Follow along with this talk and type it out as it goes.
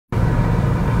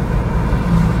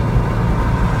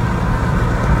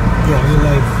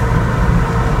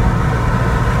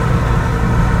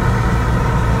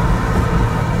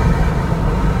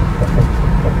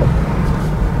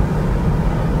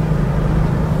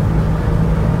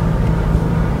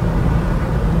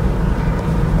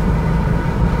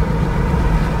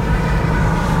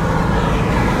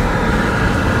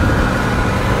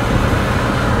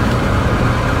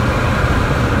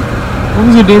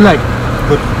your day like?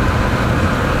 Good.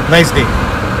 Nice day.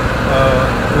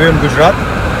 We're in Gujarat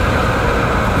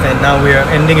and now we are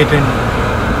ending it in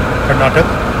Karnataka.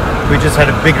 We just had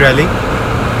a big rally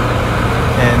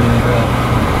and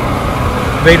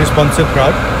very responsive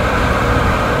crowd.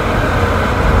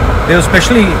 They were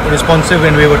especially responsive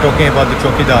when we were talking about the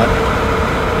Chokidar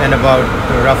and about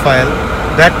Rafael.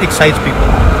 That excites people.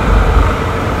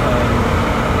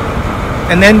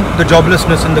 And then the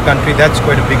joblessness in the country, that's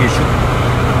quite a big issue.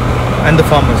 And the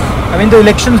farmers. I mean, the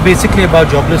election's basically about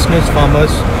joblessness,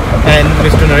 farmers, and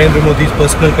Mr. Narendra Modi's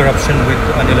personal corruption with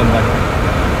Anil Ambani.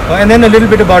 And then a little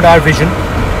bit about our vision.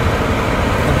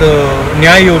 The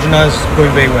Nyaya Yojana is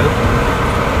going very well.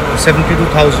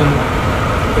 72,000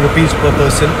 rupees per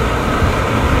person.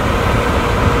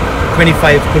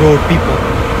 25 crore people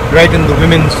right in the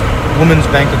women's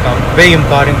bank account. Very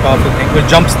empowering, powerful thing. Will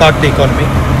jumpstart the economy.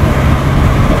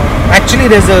 Actually,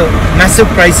 there's a massive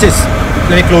crisis.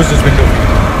 Let me close this window.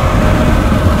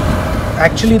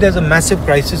 Actually, there's a massive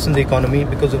crisis in the economy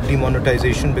because of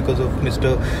demonetization, because of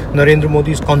Mr. Narendra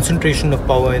Modi's concentration of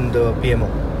power in the PMO.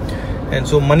 And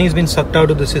so money has been sucked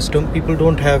out of the system. People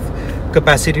don't have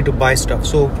capacity to buy stuff.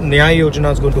 So Nyaya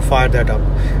Yojana is going to fire that up.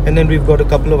 And then we've got a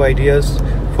couple of ideas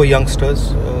for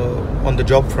youngsters on the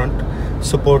job front,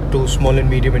 support to small and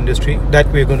medium industry.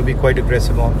 That we're going to be quite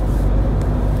aggressive on.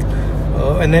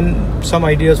 And then some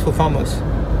ideas for farmers.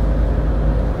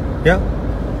 Yeah.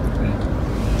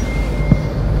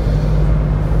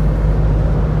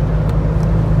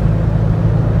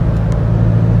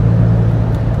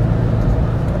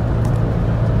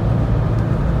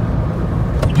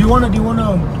 Do you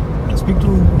wanna speak to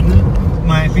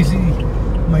my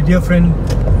dear friend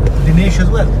Dinesh as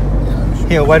well? Yeah, sure.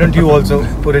 Here, why don't you also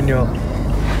put in your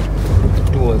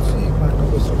 2 words?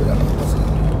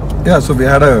 Yeah, so we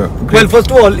had a Well,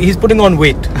 first of all, he's putting on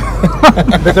weight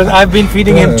because I've been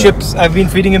feeding him chips. I've been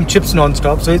feeding him chips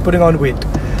non-stop, so he's putting on weight.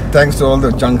 thanks to all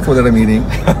the junk food that I'm eating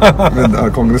with our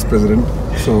Congress president.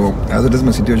 So as it is,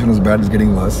 my situation was bad, it's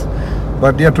getting worse.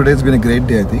 But yeah, today's been a great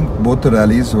day, I think. Both the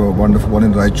rallies were wonderful, one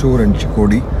in Raichur and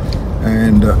Chikodi,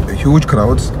 and huge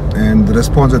crowds. And the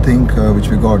response, I think, which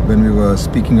we got when we were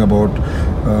speaking about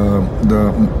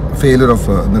the failure of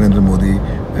Narendra Modi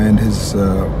and his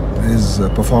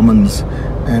performance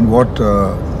and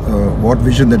what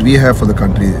vision that we have for the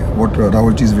country, what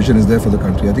Rahulji's vision is there for the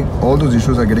country. I think all those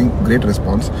issues are getting great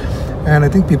response, and I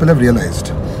think people have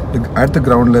realized. At the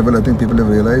ground level, I think people have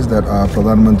realized that our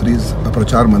Pradhan Mantri is a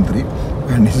Prachar Mantri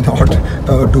and he's not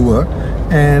a doer.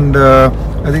 And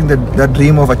I think that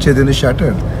dream of Achhe Din is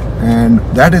shattered. And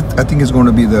that is, I think, is going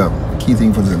to be the key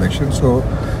thing for this election. So,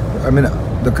 I mean,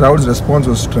 the crowd's response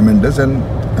was tremendous, and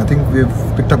I think we've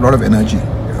picked up a lot of energy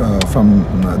from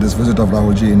this visit of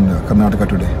Rahulji in Karnataka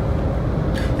today.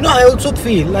 You know, I also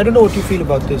feel, I don't know what you feel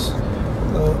about this.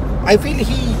 I feel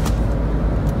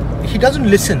he doesn't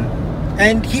listen.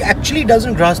 And he actually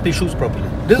doesn't grasp issues properly.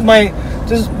 This is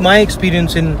my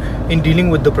experience in dealing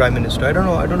with the Prime Minister. I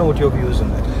don't know what your view is on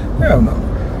that. Yeah, no.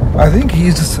 I think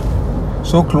he's just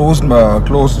so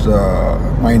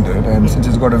closed-minded, and since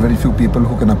he's got a very few people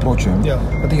who can approach him, yeah.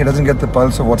 I think he doesn't get the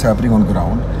pulse of what's happening on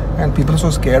ground, and people are so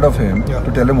scared of him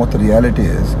to tell him what the reality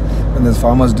is. When there's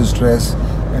farmers' distress,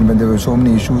 and when there were so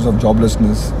many issues of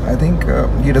joblessness, I think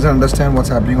he doesn't understand what's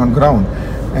happening on ground,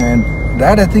 and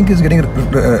that, I think, is getting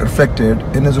reflected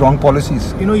in his wrong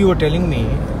policies. You know, you were telling me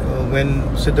when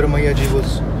Siddaramaiah ji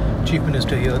was Chief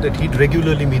Minister here that he'd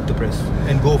regularly meet the press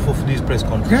and go for these press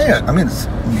conferences. Yeah. I mean,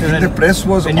 the press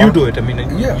was... And you do it. I mean,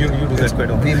 yeah, you do that quite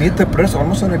often. We meet the press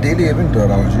almost on a daily event,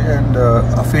 Rahulji, and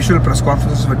official press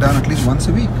conferences were done at least once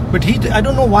a week. But I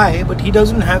don't know why, but he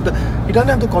doesn't have the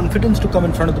confidence to come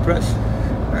in front of the press.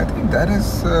 I think that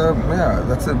is,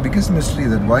 that's the biggest mystery,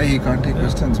 that why he can't take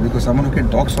questions, because someone who can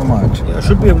talk so much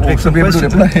should be able to take some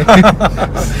questions.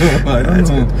 reply. I don't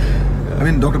know. I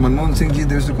mean, Dr. Manmohan Singh ji,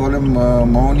 they used to call him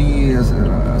Mauni,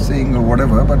 saying or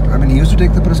whatever, but I mean, he used to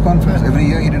take the press conference. Every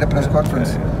year he did a press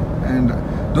conference. And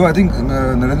though I think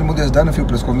Narendra Modi has done a few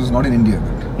press conferences, not in India,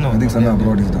 but I think somewhere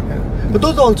abroad he's done. But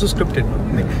those are also scripted.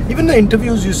 I mean, even the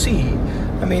interviews you see,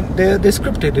 I mean, they're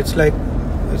scripted. It's like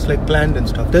planned and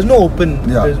stuff. There's no open.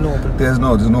 Yeah. There's no open. There's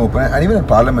no open. And even in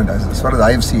Parliament, as far as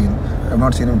I've seen, I've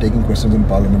not seen him taking questions in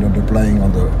Parliament and replying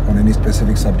on any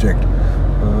specific subject.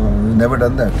 He's never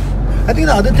done that. I think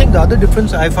the other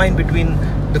difference I find between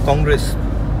the Congress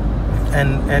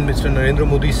and Mr. Narendra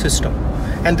Modi's system,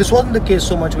 and this wasn't the case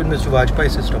so much with Mr.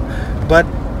 Vajpayee's system, but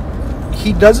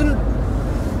he doesn't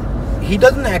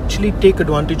actually take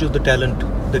advantage of the talent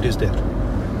that is there.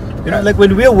 You know, like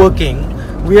when we are working,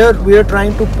 we are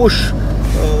trying to push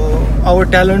our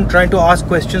talent, trying to ask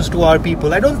questions to our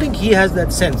people. I don't think he has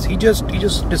that sense. He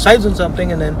just decides on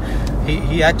something and then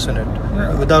he acts on it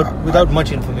without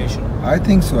much information. I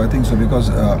think so because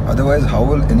otherwise how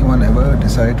will anyone ever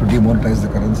decide to demonetize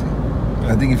the currency?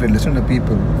 I think if you listen to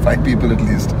people, 5 people at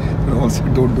least, will also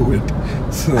don't do it.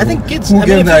 So I think kids. Who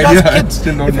gave the idea?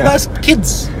 If you ask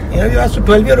kids, you ask a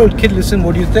 12-year-old kid, listen,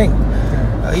 what do you think?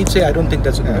 He'd say, I don't think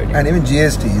that's a good idea. And even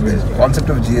GST, the concept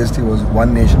of GST was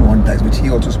one nation, one tax, which he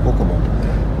also spoke about.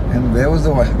 And where was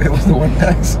the one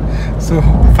tax? So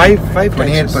 28%,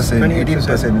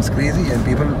 18%. It's crazy, and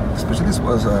people, especially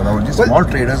small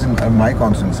traders in my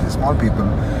constituency, small people,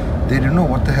 they didn't know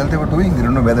what the hell they were doing. They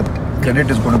don't know where the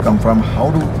credit is going to come from,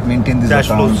 how to maintain these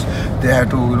accounts. They had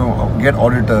to, get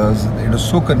auditors. It was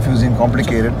so confusing,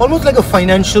 complicated. Almost like a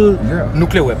financial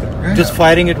nuclear weapon, just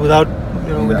firing it without.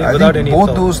 Without any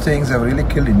both those things have really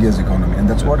killed India's economy, and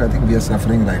that's what I think we are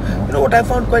suffering right now. What I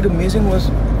found quite amazing was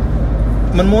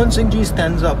Manmohan Singh ji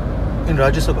stands up in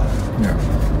Rajya Sabha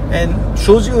and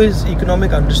shows you his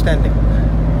economic understanding,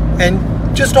 and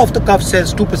just off the cuff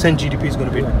says 2% GDP is going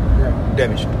to be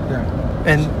damaged.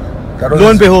 And lo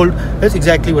and behold, that's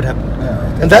exactly what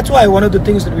happened. And that's why one of the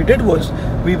things that we did was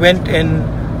we went and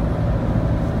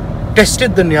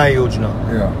tested the Nyaya Yojana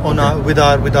with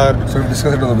our. So we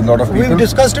discussed it with a lot of people. We've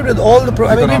discussed it with all the.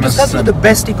 we discussed it with the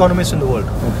best economists in the world,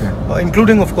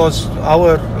 including, of course,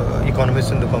 our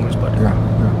economists in the Congress Party.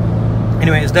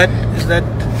 Anyway, is that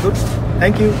good?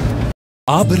 Thank you.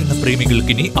 ആഭരണ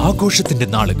പ്രേമികൾക്കിനി ആഘോഷത്തിന്റെ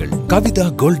നാളുകൾ. കവിത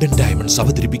golden diamonds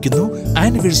അവതരിപ്പിക്കുന്നു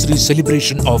anniversary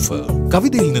celebration offer.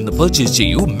 കവിതയിൽ നിന്ന് purchase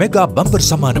ചെയ്യൂ, mega bumper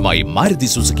സമ്മാനമായി മാരുതി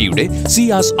സുസുക്കിയുടെ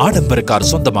സിയാസ് ആഡംബര car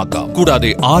സ്വന്തമാക്കാം.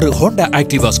 കൂടാതെ 6 ഹോണ്ട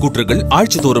ആക്ടിവ സ്കൂട്ടറുകൾ,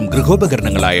 ആഴ്ചതോറും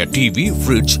ഗൃഹോപകരണങ്ങളായ TV,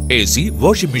 fridge, AC,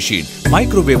 washing machine,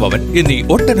 microwave അവൻ എന്നീ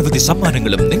ഒട്ടനവധി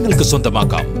സമ്മാനങ്ങളും നിങ്ങൾക്ക്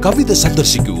സ്വന്തമാക്കാം. കവിത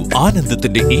സന്ദർശിക്കൂ,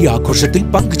 ആനന്ദത്തിന്റെ ഈ ആഘോഷത്തിൽ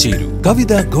പങ്കുചേരൂ.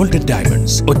 കവിത ഗോൾഡൻ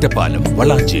ഡയമണ്ട്സ്, ഒറ്റപ്പാലം,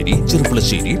 വളാഞ്ചേരി,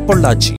 ചെറുപ്പുളശ്ശേരി, പൊള്ളാച്ചി.